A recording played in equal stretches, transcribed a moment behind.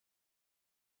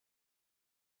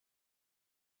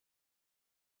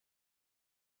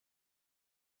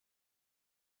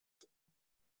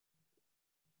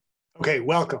Okay,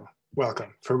 welcome,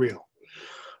 for real.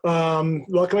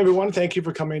 Welcome everyone. Thank you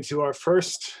for coming to our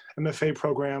first MFA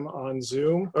program on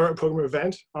Zoom, or a program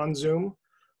event on Zoom,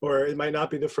 or it might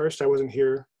not be the first. I wasn't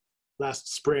here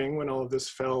last spring when all of this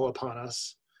fell upon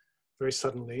us very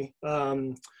suddenly.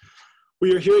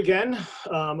 We are here again,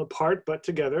 apart but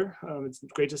together. It's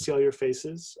great to see all your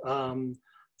faces.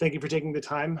 Thank you for taking the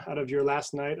time out of your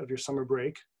last night of your summer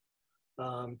break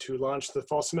to launch the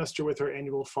fall semester with our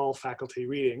annual fall faculty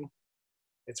reading.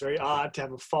 It's very odd to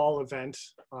have a fall event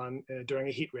on during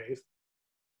a heat wave,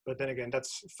 but then again,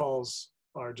 falls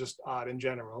are just odd in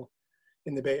general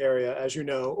in the Bay Area, as you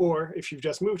know, or if you've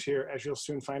just moved here, as you'll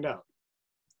soon find out.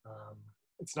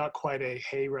 It's not quite a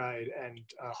hayride and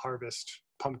harvest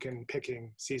pumpkin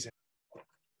picking season.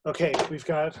 Okay, we've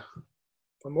got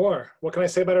one more. What can I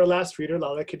say about our last reader,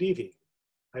 Laleh Khadivi?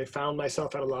 I found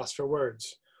myself at a loss for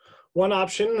words. One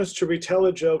option was to retell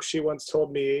a joke she once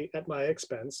told me at my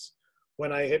expense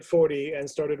when I hit 40 and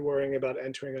started worrying about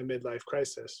entering a midlife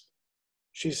crisis.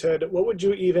 She said, "What would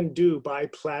you even do, buy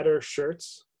platter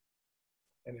shirts?"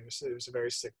 And it was a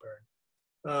very sick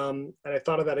burn. And I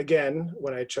thought of that again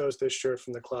when I chose this shirt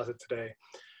from the closet today.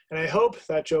 And I hope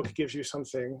that joke gives you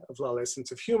something of Laleh's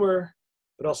sense of humor,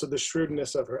 but also the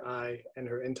shrewdness of her eye and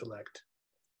her intellect.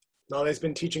 Laleh's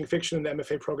been teaching fiction in the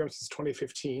MFA program since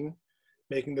 2015,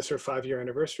 making this her 5-year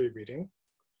anniversary reading.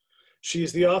 She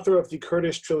is the author of the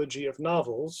Kurdish trilogy of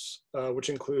novels, which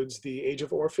includes The Age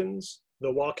of Orphans,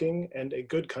 The Walking, and A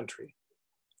Good Country.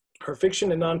 Her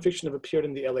fiction and nonfiction have appeared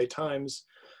in the LA Times,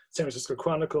 San Francisco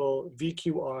Chronicle,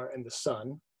 VQR, and The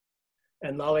Sun.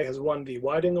 And Laleh has won the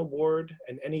Whiting Award,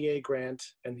 an NEA grant,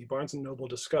 and the Barnes & Noble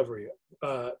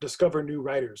Discover New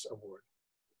Writers Award.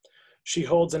 She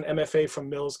holds an MFA from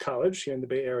Mills College here in the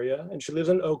Bay Area, and she lives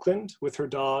in Oakland with her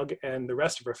dog and the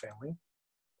rest of her family.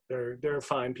 They're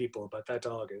fine people, but that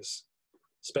dog is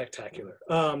spectacular.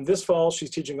 This fall, she's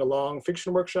teaching a long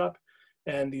fiction workshop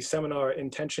and the seminar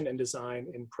Intention and Design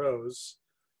in Prose.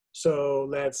 So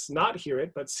let's not hear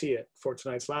it, but see it for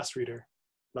tonight's last reader,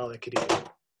 Laleh Khadivi.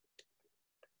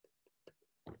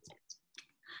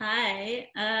 Hi,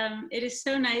 it is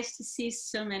so nice to see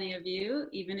so many of you,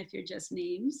 even if you're just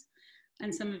names,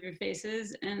 and some of your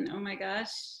faces. And oh my gosh,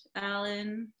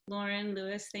 Alan, Lauren,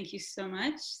 Lewis, thank you so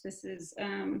much. This is,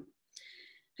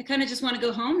 I kind of just want to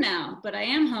go home now, but I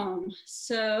am home.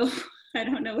 So I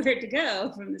don't know where to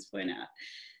go from this point out.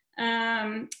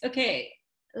 Okay,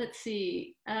 let's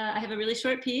see. I have a really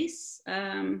short piece.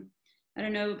 I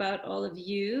don't know about all of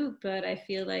you, but I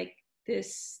feel like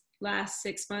this last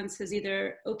 6 months has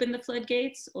either opened the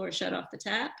floodgates or shut off the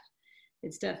tap.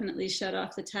 It's definitely shut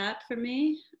off the tap for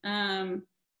me.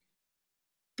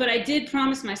 But I did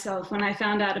promise myself when I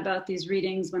found out about these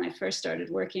readings, when I first started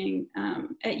working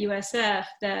at USF,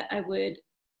 that I would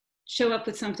show up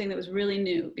with something that was really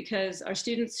new, because our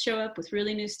students show up with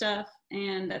really new stuff,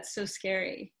 and that's so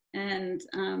scary. And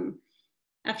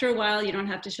after a while, you don't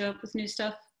have to show up with new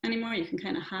stuff anymore. You can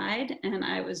kind of hide. And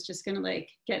I was just gonna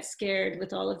get scared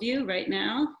with all of you right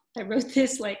now. I wrote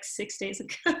this 6 days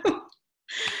ago.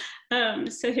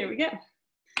 So here we go.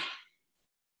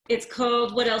 It's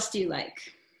called What Else Do You Like?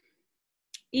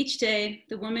 Each day,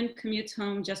 the woman commutes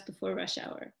home just before rush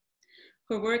hour.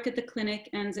 Her work at the clinic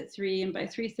ends at 3, and by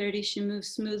 3:30, she moves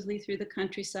smoothly through the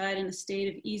countryside in a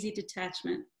state of easy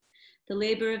detachment. The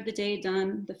labor of the day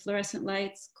done, the fluorescent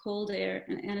lights, cold air,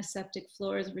 and antiseptic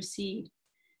floors recede,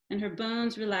 and her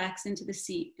bones relax into the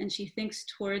seat, and she thinks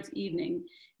towards evening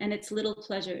and its little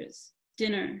pleasures,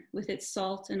 dinner with its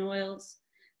salt and oils,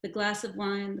 the glass of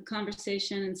wine, the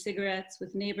conversation and cigarettes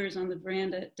with neighbors on the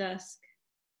veranda at dusk.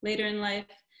 Later in life,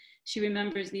 she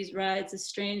remembers these rides as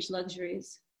strange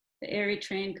luxuries, the airy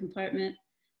train compartment,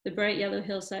 the bright yellow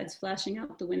hillsides flashing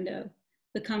out the window,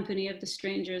 the company of the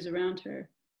strangers around her,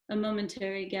 a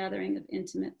momentary gathering of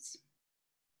intimates.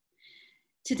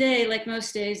 Today, like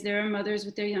most days, there are mothers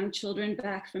with their young children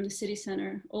back from the city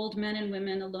center, old men and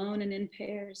women alone and in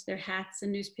pairs, their hats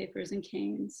and newspapers and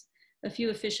canes, a few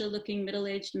official-looking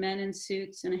middle-aged men in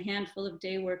suits, and a handful of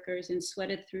day workers in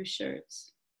sweated-through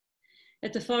shirts.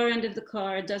 At the far end of the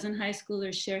car, a dozen high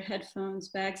schoolers share headphones,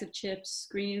 bags of chips,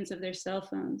 screens of their cell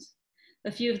phones.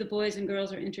 A few of the boys and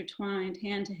girls are intertwined,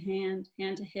 hand to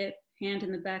hip, hand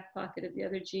in the back pocket of the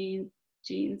other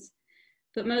jeans.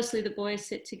 But mostly the boys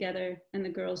sit together and the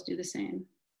girls do the same.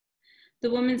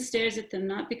 The woman stares at them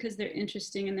not because they're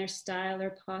interesting in their style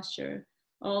or posture,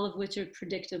 all of which are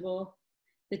predictable.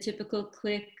 The typical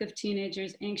clique of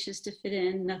teenagers anxious to fit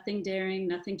in, nothing daring,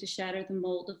 nothing to shatter the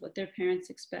mold of what their parents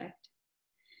expect.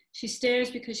 She stares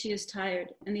because she is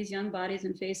tired, and these young bodies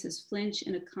and faces flinch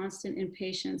in a constant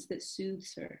impatience that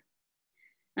soothes her.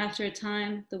 After a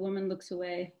time, the woman looks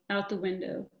away, out the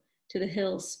window, to the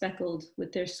hills speckled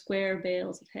with their square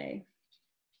bales of hay.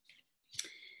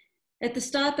 At the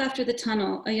stop after the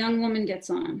tunnel, a young woman gets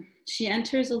on. She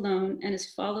enters alone and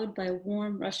is followed by a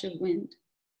warm rush of wind.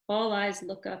 All eyes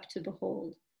look up to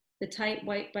behold the tight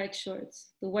white bike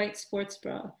shorts, the white sports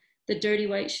bra, the dirty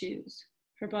white shoes.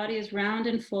 Her body is round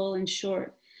and full and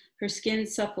short, her skin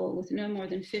supple with no more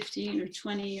than 15 or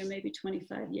 20 or maybe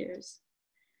 25 years.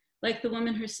 Like the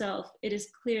woman herself, it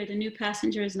is clear the new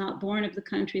passenger is not born of the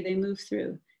country they move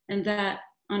through, and that,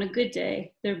 on a good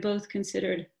day, they're both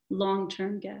considered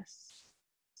long-term guests.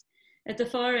 At the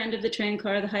far end of the train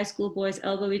car, the high school boys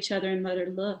elbow each other and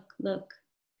mutter, "Look, look."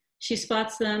 She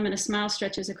spots them and a smile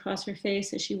stretches across her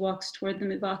face as she walks toward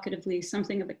them evocatively,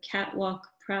 something of a catwalk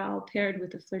prowl paired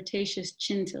with a flirtatious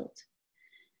chin tilt.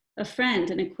 A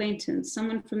friend, an acquaintance,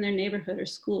 someone from their neighborhood or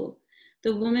school.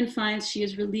 The woman finds she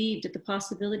is relieved at the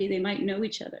possibility they might know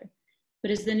each other. But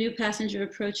as the new passenger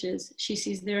approaches, she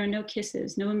sees there are no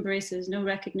kisses, no embraces, no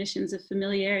recognitions of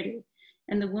familiarity.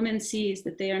 And the woman sees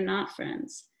that they are not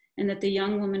friends and that the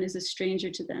young woman is a stranger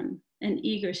to them, an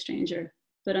eager stranger,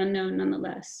 but unknown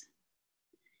nonetheless.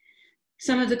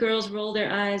 Some of the girls roll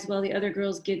their eyes while the other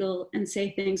girls giggle and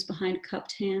say things behind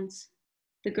cupped hands.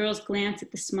 The girls glance at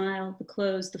the smile, the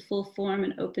clothes, the full form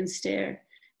and open stare,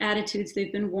 attitudes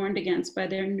they've been warned against by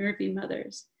their nervy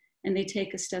mothers, and they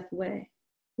take a step away.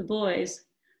 The boys,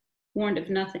 warned of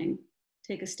nothing,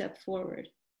 take a step forward,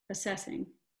 assessing,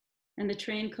 and the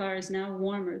train car is now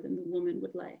warmer than the woman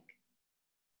would like.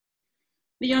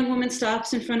 The young woman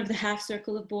stops in front of the half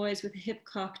circle of boys with a hip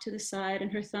cocked to the side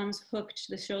and her thumbs hooked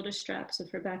to the shoulder straps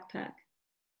of her backpack.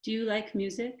 "Do you like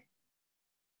music?"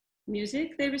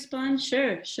 "Music?" they respond.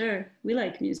 Sure, we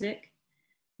like music."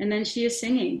 And then she is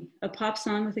singing, a pop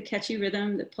song with a catchy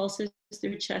rhythm that pulses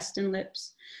through chest and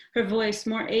lips. Her voice,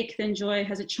 more ache than joy,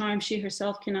 has a charm she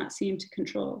herself cannot seem to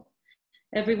control.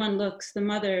 Everyone looks, the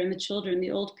mother and the children, the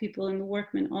old people and the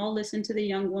workmen, all listen to the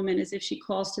young woman as if she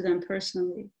calls to them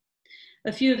personally.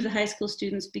 A few of the high school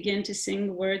students begin to sing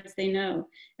the words they know,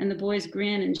 and the boys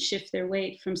grin and shift their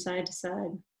weight from side to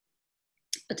side.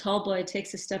 A tall boy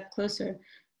takes a step closer.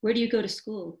 "Where do you go to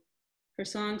school?" Her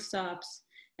song stops,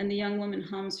 and the young woman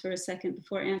hums for a second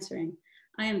before answering,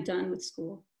 "I am done with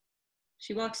school."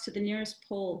 She walks to the nearest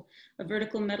pole, a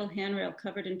vertical metal handrail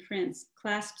covered in prints,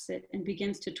 clasps it, and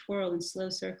begins to twirl in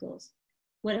slow circles.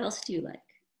 "What else do you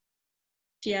like?"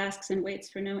 She asks and waits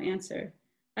for no answer.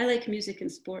 "I like music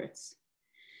and sports."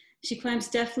 She climbs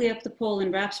deftly up the pole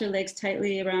and wraps her legs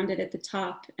tightly around it at the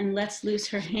top and lets loose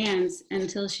her hands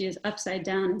until she is upside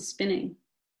down and spinning.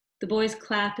 The boys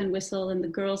clap and whistle, and the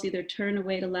girls either turn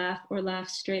away to laugh or laugh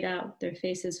straight out, their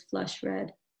faces flush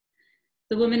red.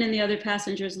 The woman and the other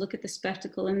passengers look at the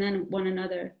spectacle and then at one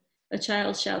another. A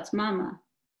child shouts, "Mama,"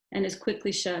 and is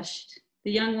quickly shushed.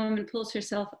 The young woman pulls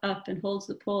herself up and holds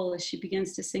the pole as she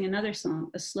begins to sing another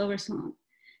song, a slower song.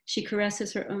 She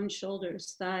caresses her own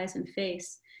shoulders, thighs, and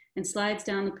face, and slides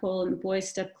down the pole, and the boys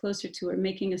step closer to her,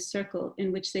 making a circle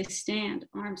in which they stand,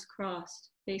 arms crossed,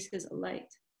 faces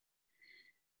alight.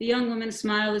 The young woman's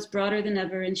smile is broader than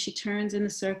ever, and she turns in the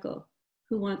circle.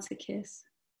 Who wants a kiss?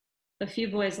 A few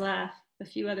boys laugh, a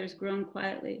few others groan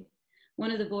quietly.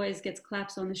 One of the boys gets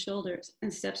claps on the shoulders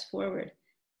and steps forward.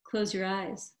 "Close your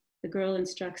eyes," the girl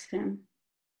instructs him.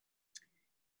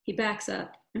 He backs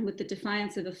up, and with the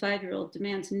defiance of a 5-year-old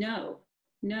demands, "No,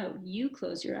 you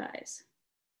close your eyes."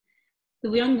 The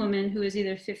young woman, who is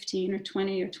either 15 or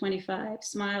 20 or 25,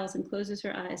 smiles and closes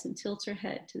her eyes and tilts her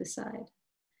head to the side.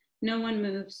 No one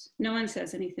moves, no one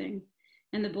says anything,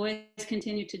 and the boys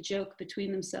continue to joke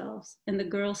between themselves, and the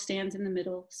girl stands in the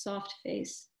middle, soft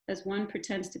face, as one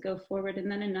pretends to go forward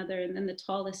and then another, and then the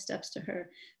tallest steps to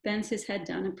her, bends his head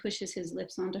down and pushes his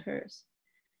lips onto hers.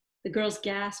 The girls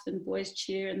gasp and boys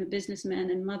cheer, and the businessmen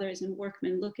and mothers and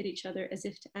workmen look at each other as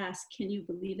if to ask, "Can you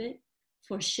believe it?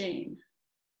 For shame."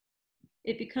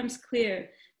 It becomes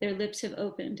clear their lips have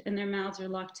opened and their mouths are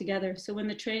locked together. So when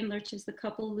the train lurches, the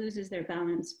couple loses their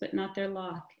balance, but not their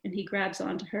lock, and he grabs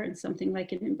onto her in something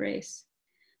like an embrace.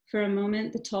 For a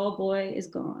moment, the tall boy is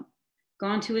gone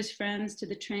to his friends, to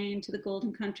the train, to the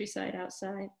golden countryside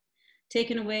outside,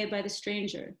 taken away by the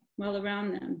stranger, while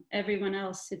around them, everyone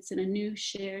else sits in a new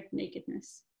shared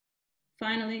nakedness.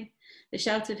 Finally, the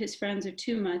shouts of his friends are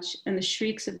too much, and the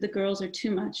shrieks of the girls are too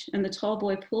much, and the tall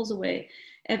boy pulls away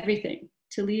everything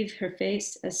to leave her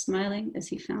face as smiling as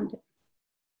he found it.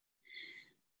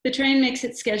 The train makes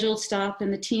its scheduled stop,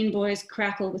 and the teen boys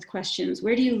crackle with questions.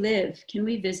 "Where do you live? Can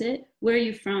we visit? Where are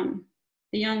you from?"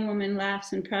 The young woman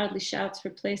laughs and proudly shouts her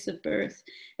place of birth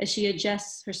as she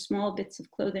adjusts her small bits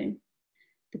of clothing.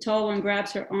 The tall one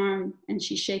grabs her arm and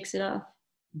she shakes it off.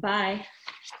 Bye.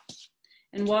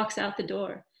 And walks out the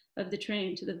door of the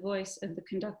train to the voice of the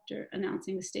conductor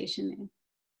announcing the station name.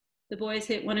 The boys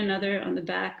hit one another on the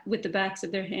back with the backs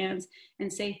of their hands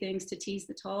and say things to tease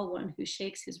the tall one, who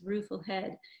shakes his rueful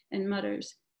head and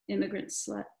mutters, "Immigrant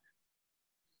slut."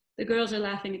 The girls are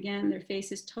laughing again, their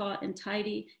faces taut and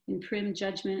tidy in prim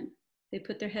judgment. They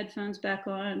put their headphones back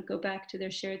on, go back to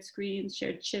their shared screens,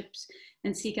 shared chips,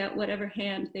 and seek out whatever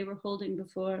hand they were holding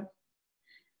before.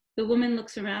 The woman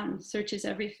looks around, searches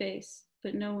every face,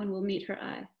 but no one will meet her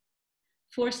eye.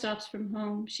 4 stops from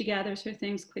home, she gathers her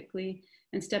things quickly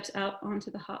and steps out onto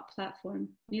the hot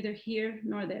platform, neither here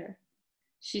nor there.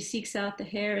 She seeks out the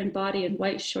hair and body and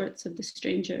white shorts of the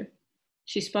stranger.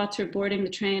 She spots her boarding the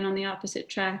train on the opposite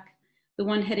track, the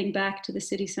one heading back to the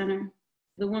city center.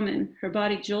 The woman, her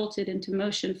body jolted into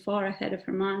motion far ahead of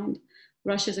her mind,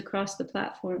 rushes across the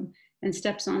platform and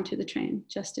steps onto the train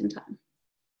just in time.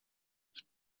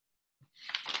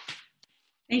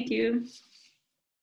 Thank you.